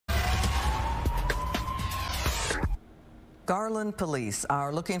Garland police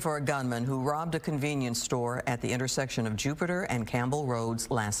are looking for a gunman who robbed a convenience store at the intersection of Jupiter and Campbell roads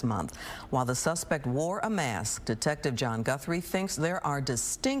last month. While the suspect wore a mask, Detective John Guthrie thinks there are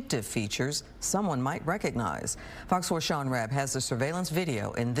distinctive features someone might recognize. Fox 4's Sean Rabb has the surveillance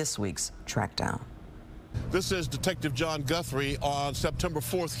video in this week's Trackdown. This is Detective John Guthrie on September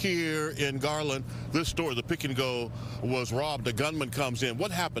 4th here in Garland. This store, the Pic-N-Go, was robbed. A gunman comes in.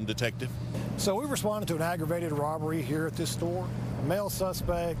 What happened, Detective? So we responded to an aggravated robbery here at this store. A male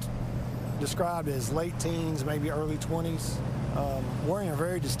suspect described as late teens, maybe early 20s, wearing a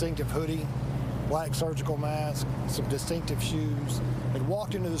very distinctive hoodie, black surgical mask, some distinctive shoes, had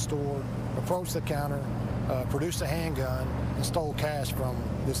walked into the store, approached the counter, produced a handgun, and stole cash from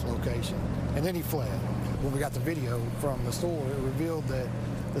this location. And then he fled. When we got the video from the store, it revealed that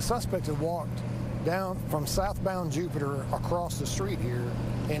the suspect had walked down from southbound Jupiter across the street here,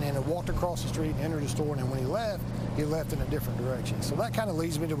 and then had walked across the street and entered the store, and then when he left in a different direction. So that kind of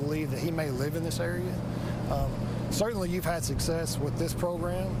leads me to believe that he may live in this area. Certainly you've had success with this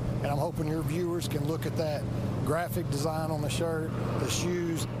program, and I'm hoping your viewers can look at that graphic design on the shirt, the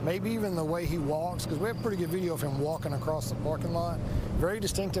shoes, maybe even the way he walks, because we have a pretty good video of him walking across the parking lot. Very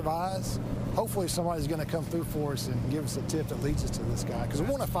distinctive eyes. Hopefully somebody's going to come through for us and give us a tip that leads us to this guy, because we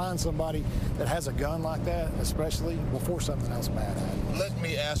want to find somebody that has a gun like that, especially before something else bad happens. Let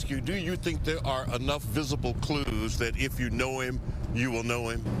me ask you, do you think there are enough visible clues that if you know him, you will know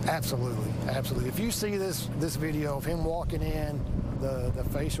him? Absolutely, absolutely. If you see this video of him walking in, the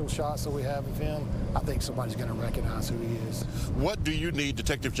facial shots that we have of him, I think somebody's going to recognize who he is. What do you need,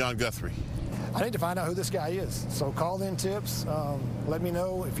 Detective John Guthrie? I need to find out who this guy is. So call in tips. Let me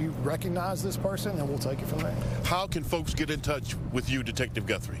know if you recognize this person, and we'll take it from there. How can folks get in touch with you, Detective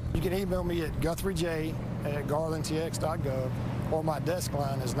Guthrie? You can email me at guthriej@garlandtx.gov, or my desk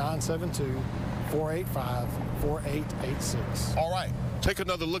line is 972-485-4886. All right. Take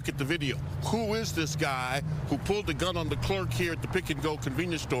another look at the video. Who is this guy who pulled the gun on the clerk here at the Pic-N-Go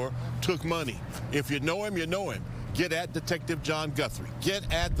convenience store, took money? If you know him, you know him. Get at Detective John Guthrie. Get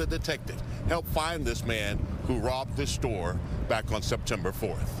at the detective. Help find this man who robbed this store back on September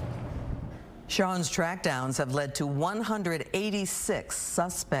 4th. Sean's trackdowns have led to 186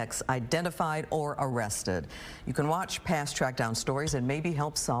 suspects identified or arrested. You can watch past trackdown stories and maybe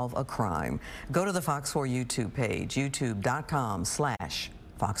help solve a crime. Go to the Fox 4 YouTube page,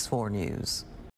 youtube.com/Fox 4 News.